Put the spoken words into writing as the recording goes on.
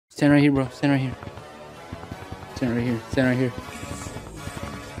Stand right here, bro. Stand right here. Stand right here. Stand right here.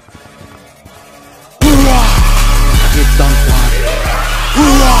 Get dunked on.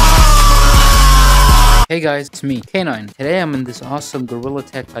 Hey guys, it's me, K9. Today I'm in this awesome Gorilla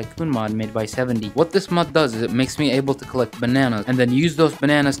Tycoon mod made by 70. What this mod does is it makes me able to collect bananas and then use those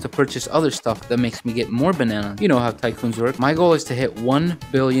bananas to purchase other stuff that makes me get more bananas. You know how tycoons work. My goal is to hit 1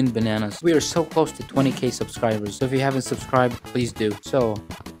 billion bananas. We are so close to 20k subscribers, so if you haven't subscribed, please do. So,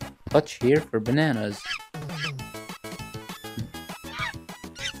 touch here for bananas.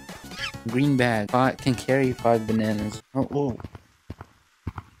 Green bag. Can carry 5 bananas. Oh.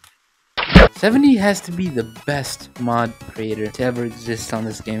 70 has to be the best mod creator to ever exist on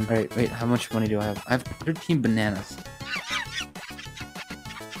this game. Alright, wait, how much money do I have? I have 13 bananas.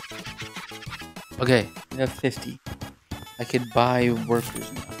 Okay, I have 50. I could buy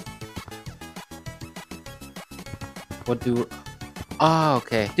workers now. What do... Ah,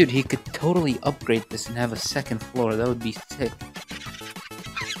 okay. Dude, he could totally upgrade this and have a second floor. That would be sick.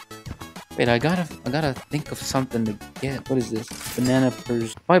 Wait, I gotta think of something to get. What is this? Banana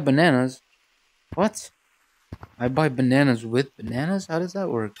purse. Buy bananas? What? I buy bananas with bananas? How does that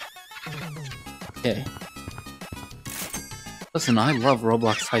work? Okay. Listen, I love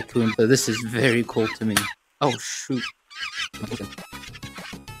Roblox Tycoon, but this is very cool to me. Oh, shoot.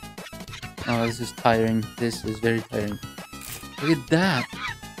 Oh, this is tiring. This is very tiring. Look at that.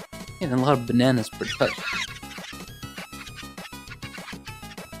 Getting a lot of bananas per touch.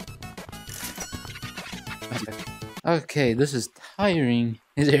 Okay, this is tiring.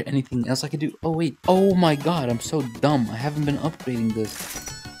 Is there anything else I can do? Oh, wait. Oh my god, I'm so dumb. I haven't been upgrading this.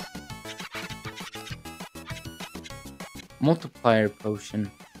 Multiplier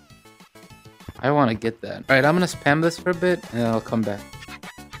potion. I want to get that. Alright, I'm going to spam this for a bit, and then I'll come back.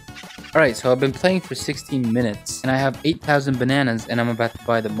 Alright, so I've been playing for 16 minutes, and I have 8,000 bananas, and I'm about to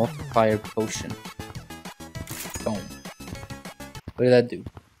buy the multiplier potion. Boom. What did that do?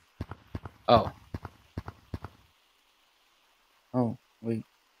 Oh. Oh, wait.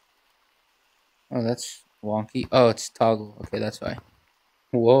 Oh, that's wonky. Oh, it's toggle. Okay, that's why.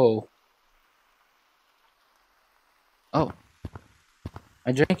 Whoa. Oh.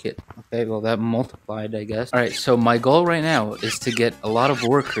 I drank it. Okay, well, that multiplied, I guess. Alright, so my goal right now is to get a lot of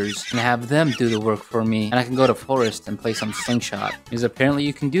workers and have them do the work for me. And I can go to forest and play some slingshot. Because apparently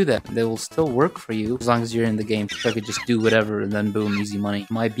you can do that. They will still work for you as long as you're in the game. So I could just do whatever and then boom, easy money.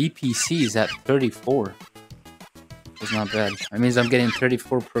 My BPC is at 34. It's not bad. That means I'm getting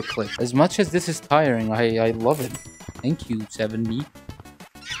 34 per click. As much as this is tiring, I love it. Thank you, 70.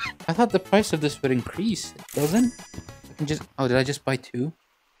 I thought the price of this would increase. It doesn't? I can just... Oh, did I just buy 2?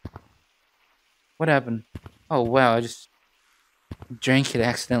 What happened? Oh, wow, I just drank it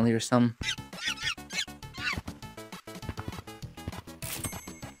accidentally or something.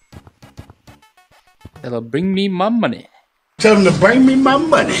 That'll bring me my money. Tell them to bring me my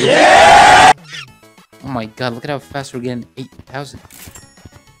money. Yeah! Oh my god, look at how fast we're getting 8,000.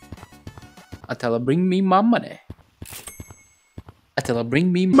 I tell her, bring me my money. I tell her,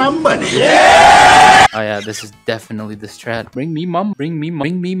 bring me my money. Yeah! Oh yeah, this is definitely the strat. Bring me my money. Bring me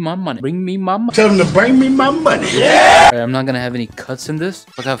my money. Bring me my money. Tell them to bring me my money. Yeah! Alright, I'm not gonna have any cuts in this.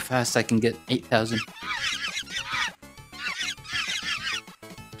 Look how fast I can get 8,000.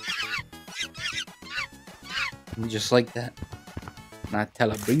 Just like that. I tell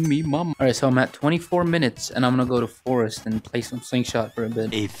her, bring me mom. Alright, so I'm at 24 minutes and I'm gonna go to forest and play some slingshot for a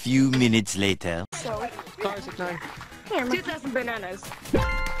bit. A few minutes later. So, cars at 9. Here, 2,000 bananas.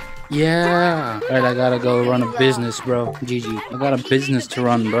 Yeah. Alright, I gotta go run a business, bro. GG. I got a business to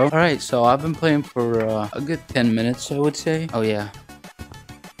run, bro. Alright, so I've been playing for a good 10 minutes, I would say. Oh, yeah.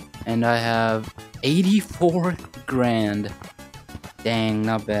 And I have 84 grand. Dang,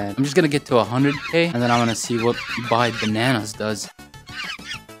 not bad. I'm just gonna get to 100k and then I'm gonna see what buy bananas does.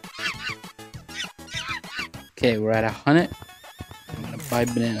 Okay, we're at 100. I'm gonna buy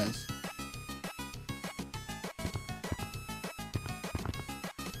bananas.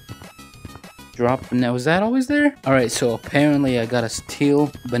 Drop banana. Was that always there? Alright, so apparently I gotta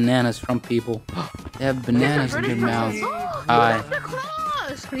steal bananas from people. They have bananas in their mouths. Hi.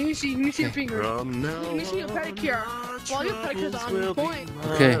 Let me see your finger. Let me see your pedicure. Well, your pedicure's on point.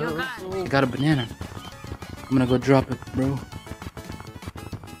 Okay, I got a banana. I'm gonna go drop it, bro.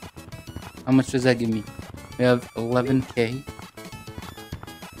 How much does that give me? We have 11k.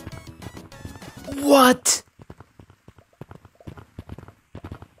 What?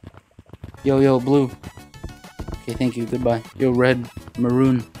 Yo, blue. Okay, thank you, goodbye. Yo, red,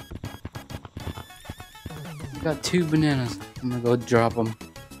 maroon. Got 2 bananas. I'm gonna go drop them.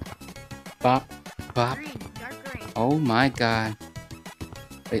 Bop, bop. Green, dark green. Oh my god.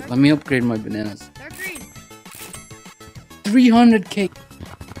 Wait, let me upgrade my bananas. Dark green. 300k.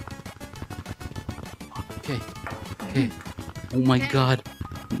 Okay. Okay. Oh my god.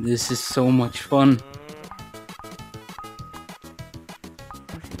 This is so much fun.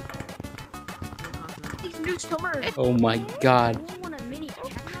 These new summer. Oh my god. You want a mini?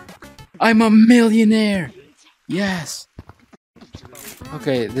 I'm a millionaire. Yes.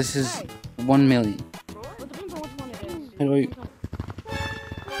 Okay, this is 1 million. How do I...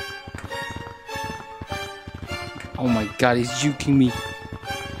 Oh my god, he's juking me.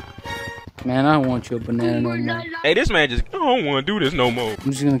 Man, I don't want your banana no more. Hey, this man just, I don't want to do this no more.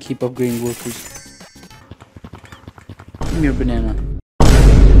 I'm just gonna keep upgrading workers. Give me your banana.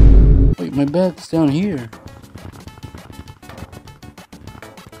 Wait, my bag's down here.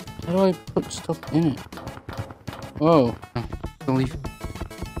 How do I put stuff in it? Oh, don't leave.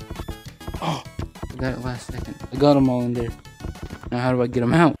 Oh, I got it last second. I got them all in there. Now how do I get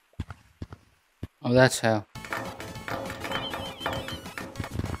them out? Oh, that's how.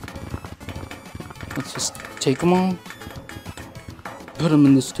 Let's just take them all. Put them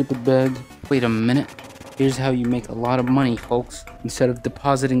in this stupid bag. Wait a minute. Here's how you make a lot of money, folks. Instead of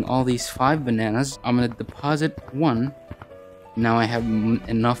depositing all these 5 bananas, I'm gonna deposit 1. Now I have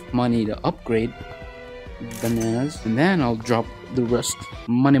enough money to upgrade bananas. And then I'll drop the rest.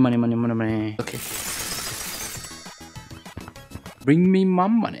 Money, money, money, money, money. Okay. Bring me my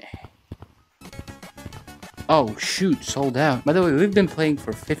money. Oh, shoot. Sold out. By the way, we've been playing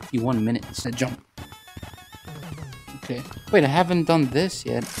for 51 minutes. A jump. Okay. Wait, I haven't done this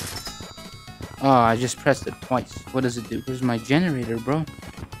yet. Oh, I just pressed it twice. What does it do? Where's my generator, bro?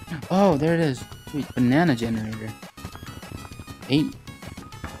 Oh, there it is. Wait, banana generator. 8.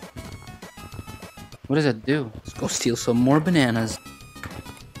 What does it do? Let's go steal some more bananas.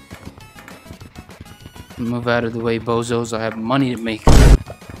 Move out of the way, bozos. I have money to make.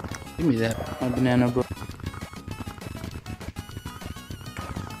 Give me that. My banana, bro.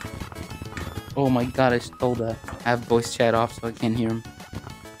 Oh my god, I stole that. I have voice chat off so I can't hear him.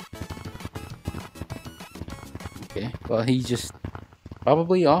 Okay, well, he just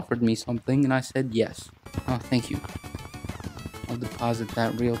probably offered me something and I said yes. Oh, thank you. I'll deposit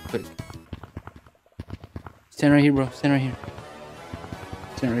that real quick. Stand right here, bro. Stand right here.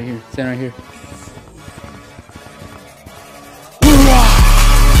 Stand right here. Stand right here.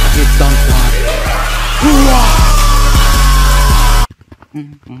 Get dunked on.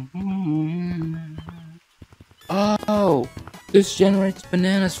 Oh, this generates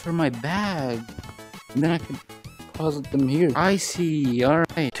bananas for my bag. And then I can deposit them here. I see.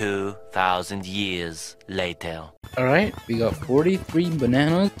 Alright. 2,000 years later. Alright, we got 43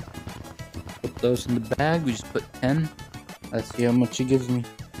 bananas. Put those in the bag. We just put 10. Let's see how much it gives me.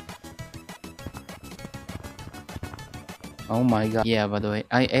 Oh my god. Yeah, by the way,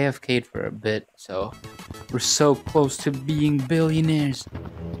 I AFK'd for a bit, so we're so close to being billionaires.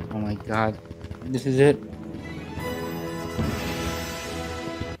 Oh my god. This is it.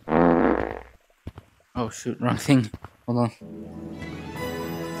 Oh shoot, wrong thing. Hold on.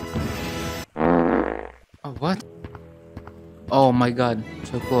 Oh, what? Oh my god,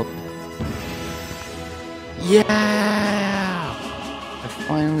 so close. Yeah! I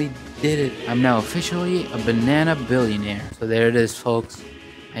finally did it. I'm now officially a banana billionaire. So there it is, folks.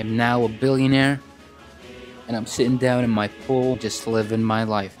 I'm now a billionaire. And I'm sitting down in my pool, just living my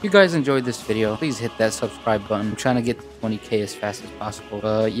life. If you guys enjoyed this video, please hit that subscribe button. I'm trying to get to 20k as fast as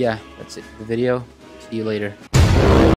possible. Yeah, that's it for the video. See you later.